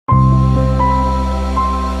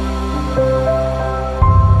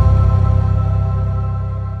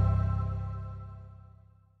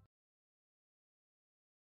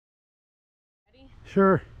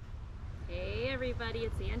Sure. Hey everybody,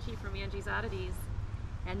 it's Angie from Angie's Oddities.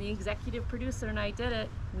 And the executive producer and I did it.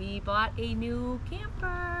 We bought a new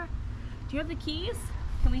camper. Do you have the keys?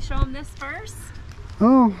 Can we show them this first?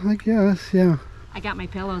 Oh, I guess, yeah. I got my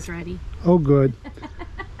pillows ready. Oh, good.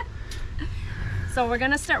 So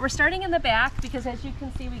we're starting in the back because as you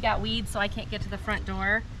can see we got weeds, so I can't get to the front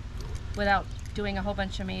door without doing a whole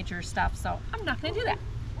bunch of major stuff. So I'm not gonna do that.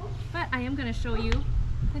 But I am gonna show you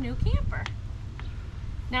the new camper.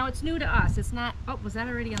 Now it's new to us. It's not, oh, was that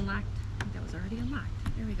already unlocked? I think that was already unlocked.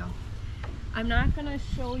 There we go. I'm not gonna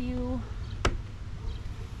show you,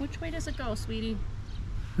 which way does it go, sweetie?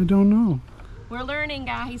 I don't know. We're learning,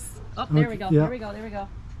 guys. Oh, there we go, yeah. there we go, there we go.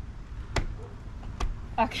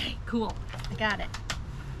 Okay, cool, I got it.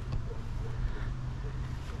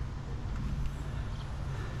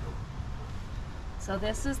 So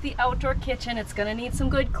this is the outdoor kitchen. It's gonna need some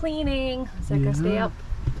good cleaning. Is that gonna stay up?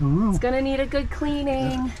 Don't know. It's gonna need a good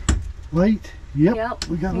cleaning. Light? Yep.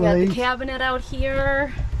 We got light. The cabinet out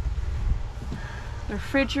here. The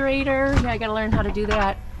refrigerator. Yeah, I gotta learn how to do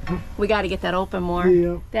that. We gotta get that open more.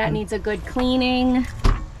 Yep. That needs a good cleaning.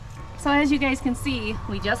 So as you guys can see,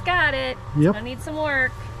 we just got it. It's gonna need some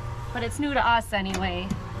work, but it's new to us anyway.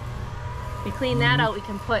 We clean that out, we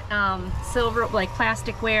can put silver, like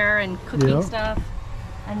plasticware and cooking stuff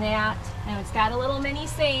and that. And it's got a little mini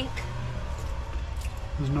sink.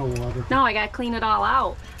 There's no water. No, I gotta clean it all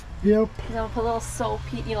out. Yep. I'll put a little soap,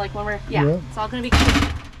 you know, like when we're, it's all gonna be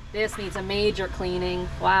clean. This needs a major cleaning.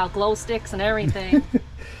 Wow, glow sticks and everything.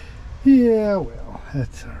 Yeah, well,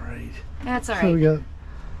 that's all right. That's all right. So we got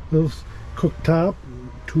those cooktop,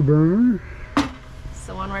 2-burner.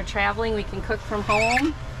 So when we're traveling, we can cook from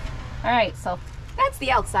home. All right, so that's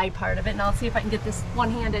the outside part of it. Now let's see if I can get this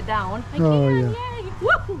one-handed down. I can, yay!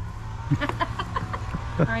 Woo!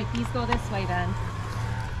 All right, these go this way then.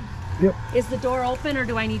 Yep. Is the door open or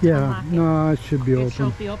do I need to unlock it? No, it should be open. It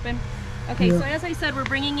should be open. Okay, so as I said, we're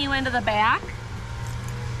bringing you into the back,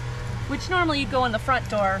 which normally you'd go in the front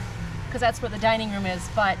door because that's where the dining room is,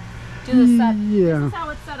 but do the set. Yeah. This is how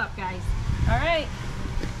it's set up, guys. All right.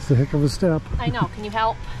 It's a heck of a step. I know. Can you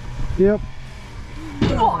help? Yep.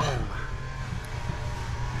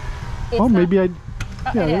 Oh, maybe I...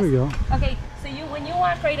 Yeah, there we go. Okay, so when you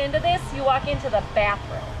walk right into this, you walk into the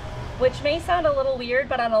bathroom, which may sound a little weird,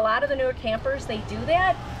 but on a lot of the newer campers, they do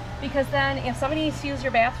that because then if somebody needs to use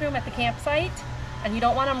your bathroom at the campsite and you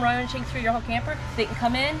don't want them rummaging through your whole camper, they can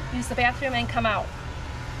come in, use the bathroom, and come out.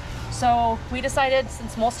 So we decided,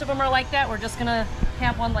 since most of them are like that, we're just gonna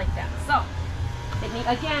have one like that. So,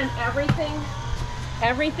 again,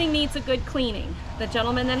 everything needs a good cleaning. The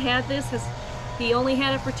gentleman that had this, he only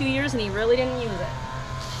had it for 2 years and he really didn't use it.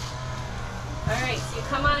 All right, so you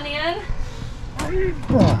come on in. There we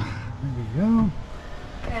go.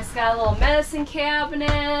 It's got a little medicine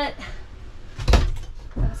cabinet.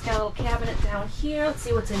 It's got a little cabinet down here. Let's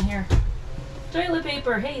see what's in here. Toilet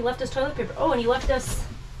paper. Hey, he left us toilet paper. Oh, and he left us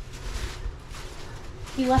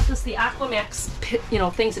the Aquamax, you know,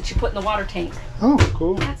 things that you put in the water tank. Oh,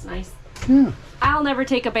 cool. That's nice. Yeah. I'll never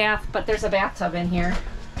take a bath, but there's a bathtub in here.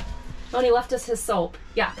 Oh, and he left us his soap.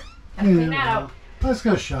 Yuck. Gotta clean that out. Let's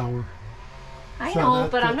go shower. I know,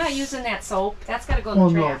 but I'm not using that soap. That's gotta go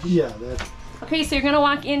in the trash. No, yeah, that. Okay, so you're gonna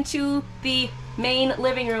walk into the main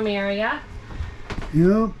living room area.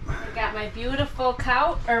 Yep. Got my beautiful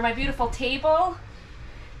couch, or my beautiful table.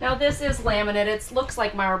 Now this is laminate. It looks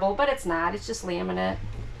like marble, but it's not. It's just laminate.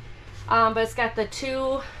 But it's got the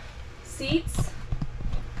 2 seats.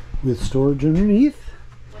 With storage underneath.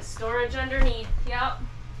 With storage underneath, yep.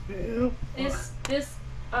 Yep. This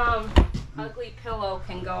ugly pillow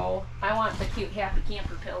can go. I want the cute Happy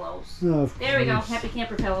Camper pillows. There we go, Happy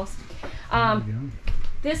Camper pillows.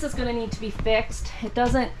 This is gonna need to be fixed. It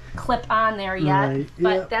doesn't clip on there yet,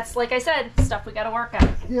 but that's, like I said, stuff we gotta work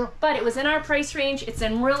on. Yep. But it was in our price range. It's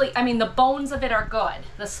in really, I mean, the bones of it are good.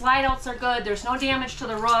 The slide outs are good. There's no damage to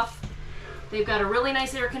the roof. They've got a really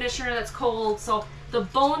nice air conditioner that's cold. So the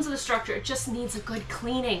bones of the structure, it just needs a good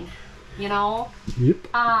cleaning, you know? Yep.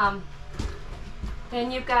 Then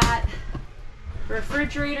you've got the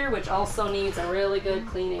refrigerator, which also needs a really good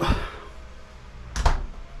cleaning.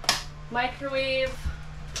 Microwave.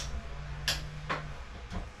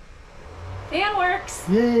 Fan works.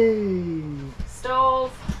 Yay.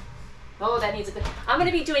 Stove. Oh, that needs a good... I'm going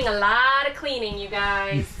to be doing a lot of cleaning, you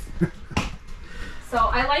guys. So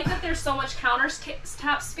I like that there's so much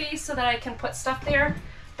countertop space so that I can put stuff there.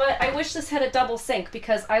 But I wish this had a double sink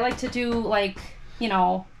because I like to do, like, you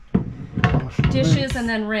know, dishes and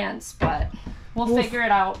then rinse. But we'll figure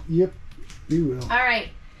it out. Yep, we will. All right.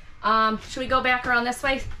 Should we go back around this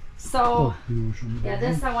way? So, you wanna show me the yeah,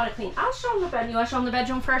 bedroom? this I want to clean. I'll show them the bed. You want to show them the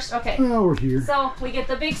bedroom first? Okay. Well, we're here. So we get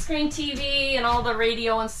the big screen TV and all the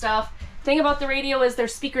radio and stuff. Thing about the radio is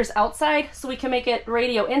there's speakers outside, so we can make it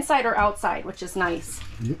radio inside or outside, which is nice.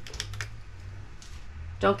 Yep.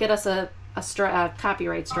 Don't get us a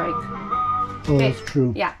copyright strike. Oh, that's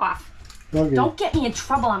true. Yeah, off. Okay. Don't get me in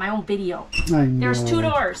trouble on my own video. I know. There's 2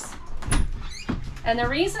 doors. And the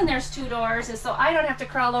reason there's 2 doors is so I don't have to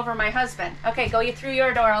crawl over my husband. Okay, go through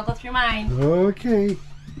your door, I'll go through mine. Okay.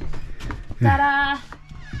 Ta-da!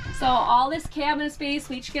 So all this cabinet space,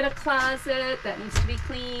 we each get a closet that needs to be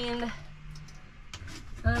cleaned.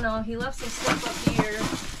 I don't know, he left some stuff up here.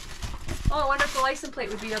 Oh, I wonder if the license plate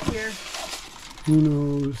would be up here. Who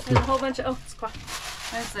knows? There's a whole bunch of,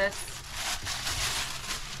 what's this?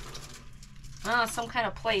 Oh, some kind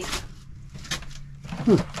of plate.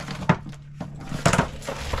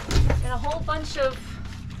 And a whole bunch of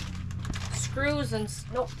screws and,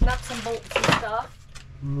 nuts and bolts and stuff.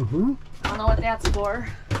 Uh-huh. I don't know what that's for.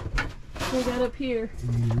 We got up here.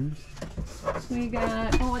 We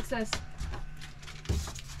got, oh, what's this?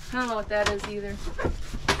 I don't know what that is either.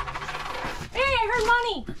 Hey, I heard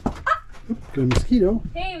money. Ah! Got a mosquito.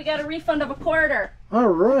 Hey, we got a refund of a quarter. All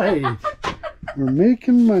right. We're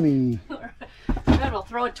making money. Good, we'll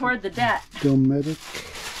throw it toward the debt. Dometic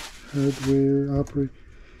hardware operate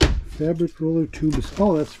fabric roller tube.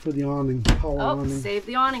 Oh, that's for the awning. Power Oh, awning. save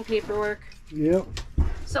the awning paperwork. Yep.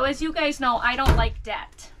 So as you guys know, I don't like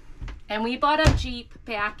debt. And we bought a Jeep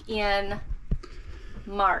back in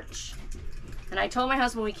March. And I told my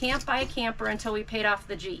husband we can't buy a camper until we paid off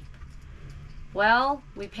the Jeep. Well,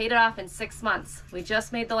 we paid it off in 6 months. We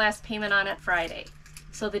just made the last payment on it Friday.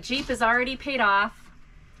 So the Jeep is already paid off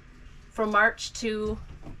from March to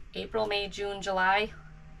April, May, June, July.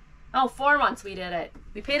 Oh, 4 months we did it.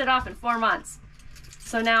 We paid it off in 4 months.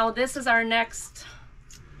 So now this is our next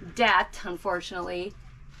debt, unfortunately,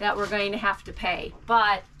 that we're going to have to pay.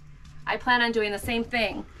 But I plan on doing the same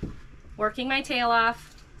thing. Working my tail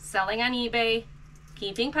off, selling on eBay,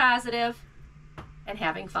 keeping positive, and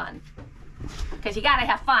having fun. Because you gotta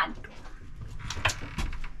have fun.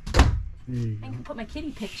 I can put my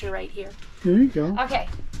kitty picture right here. There you go. Okay.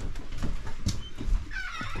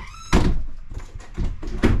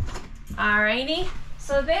 Alrighty.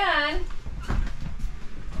 So then,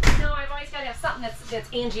 I've always got to have something that's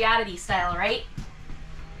Angie style, right?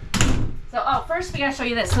 So, oh, first we gotta show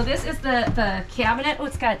you this. So this is the cabinet. Oh,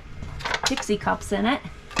 it's got Dixie cups in it.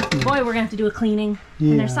 Boy, we're gonna have to do a cleaning.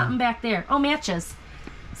 Yeah. And there's something back there. Oh, matches.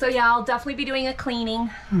 So yeah, I'll definitely be doing a cleaning.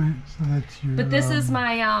 Alright, so that's your... But this is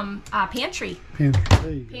my pantry. Pantry.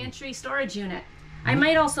 There you go. Pantry storage unit. I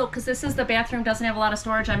might also, because this is the bathroom, doesn't have a lot of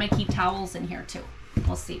storage, I might keep towels in here too.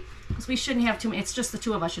 We'll see. Because we shouldn't have too many. It's just the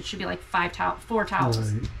 2 of us. It should be like 4 towels.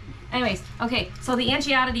 Right. Anyways, okay, so the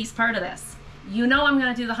Angie part of this. You know I'm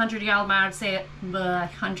going to do the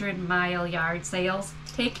 100-mile yard sales.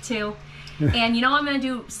 Take 2. And you know I'm going to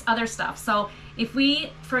do other stuff. So if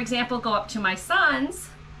we, for example, go up to my son's,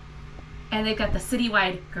 and they've got the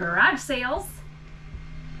citywide garage sales,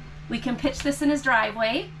 we can pitch this in his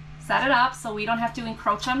driveway, set it up so we don't have to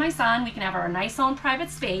encroach on my son. We can have our nice own private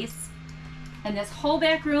space. And this whole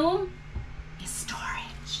back room is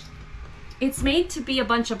storage. It's made to be a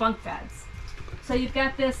bunch of bunk beds. So you've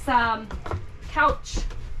got this couch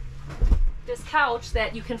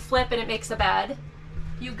that you can flip and it makes a bed.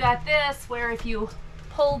 You've got this where if you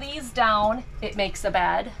pull these down, it makes a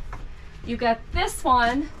bed. You've got this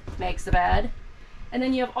one, makes a bed. And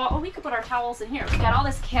then you have all, oh, we could put our towels in here. We got all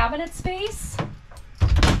this cabinet space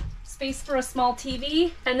for a small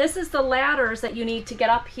TV. And this is the ladders that you need to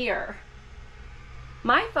get up here.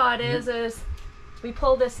 My thought is we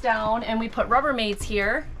pull this down and we put Rubbermaids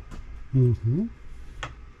here. Mm-hmm.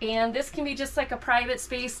 And this can be just like a private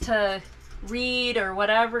space to read or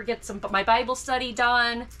whatever, get my Bible study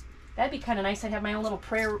done. That'd be kind of nice. I'd have my own little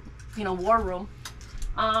prayer, war room.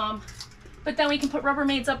 But then we can put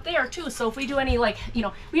Rubbermaids up there too. So if we do any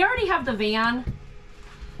we already have the van,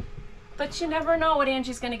 but you never know what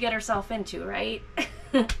Angie's gonna get herself into, right?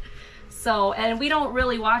 So, and we don't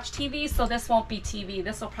really watch TV, so this won't be TV.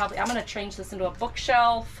 This will probably, I'm gonna change this into a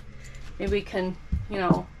bookshelf. Maybe we can,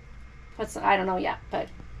 put some, I don't know yet, but,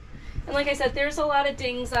 and like I said, there's a lot of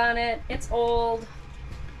dings on it. It's old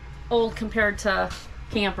compared to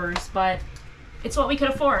campers, but it's what we could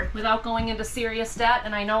afford without going into serious debt.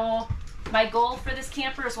 And I know my goal for this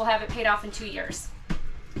camper is we'll have it paid off in 2 years.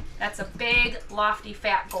 That's a big, lofty,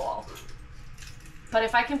 fat goal. But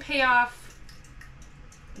if I can pay off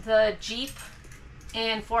the Jeep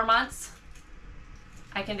in 4 months,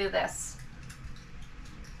 I can do this.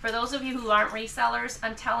 For those of you who aren't resellers,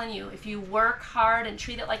 I'm telling you, if you work hard and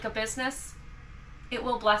treat it like a business, it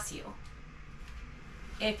will bless you.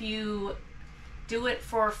 If you do it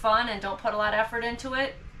for fun and don't put a lot of effort into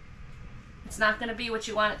it, it's not going to be what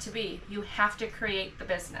you want it to be. You have to create the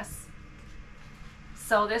business.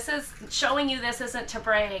 So this is showing you, this isn't to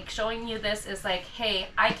brag. Showing you this is like, hey,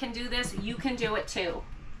 I can do this. You can do it too.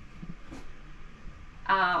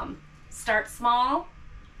 Start small.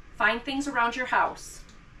 Find things around your house.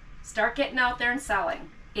 Start getting out there and selling.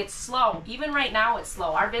 It's slow. Even right now it's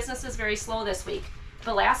slow. Our business is very slow this week.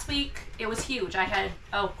 But last week it was huge. I had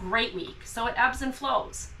a great week. So it ebbs and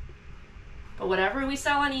flows. But whatever we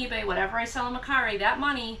sell on eBay, whatever I sell on Mercari, that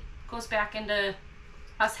money goes back into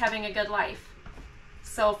us having a good life.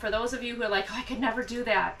 So for those of you who are like, oh, I could never do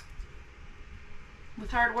that.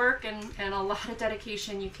 With hard work and a lot of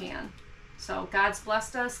dedication, you can. So God's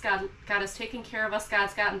blessed us. God has taken care of us.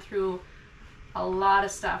 God's gotten through a lot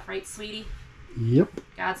of stuff, right, sweetie? Yep.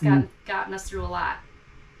 God's gotten us through a lot.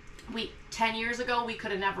 10 years ago, we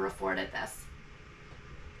could have never afforded this.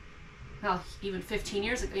 Well, even 15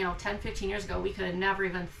 years ago, 10, 15 years ago, we could have never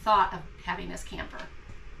even thought of having this camper.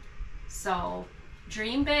 So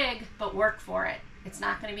dream big, but work for it. It's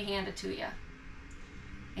not going to be handed to you.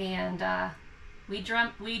 And we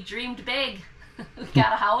dreamed big. We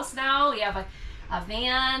got a house now. We have a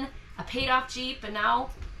van, a paid off Jeep, and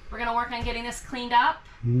now we're going to work on getting this cleaned up.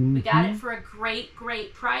 We got it for a great,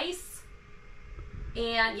 great price.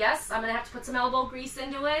 And yes, I'm going to have to put some elbow grease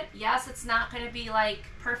into it. Yes, it's not going to be like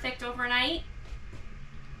perfect overnight,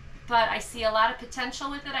 but I see a lot of potential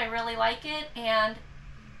with it. I really like it. And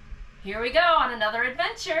here we go on another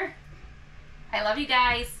adventure. I love you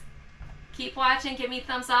guys. Keep watching. Give me a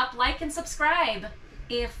thumbs up, like, and subscribe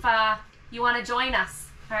if you want to join us.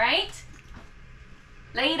 All right?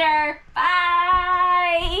 Later. Bye.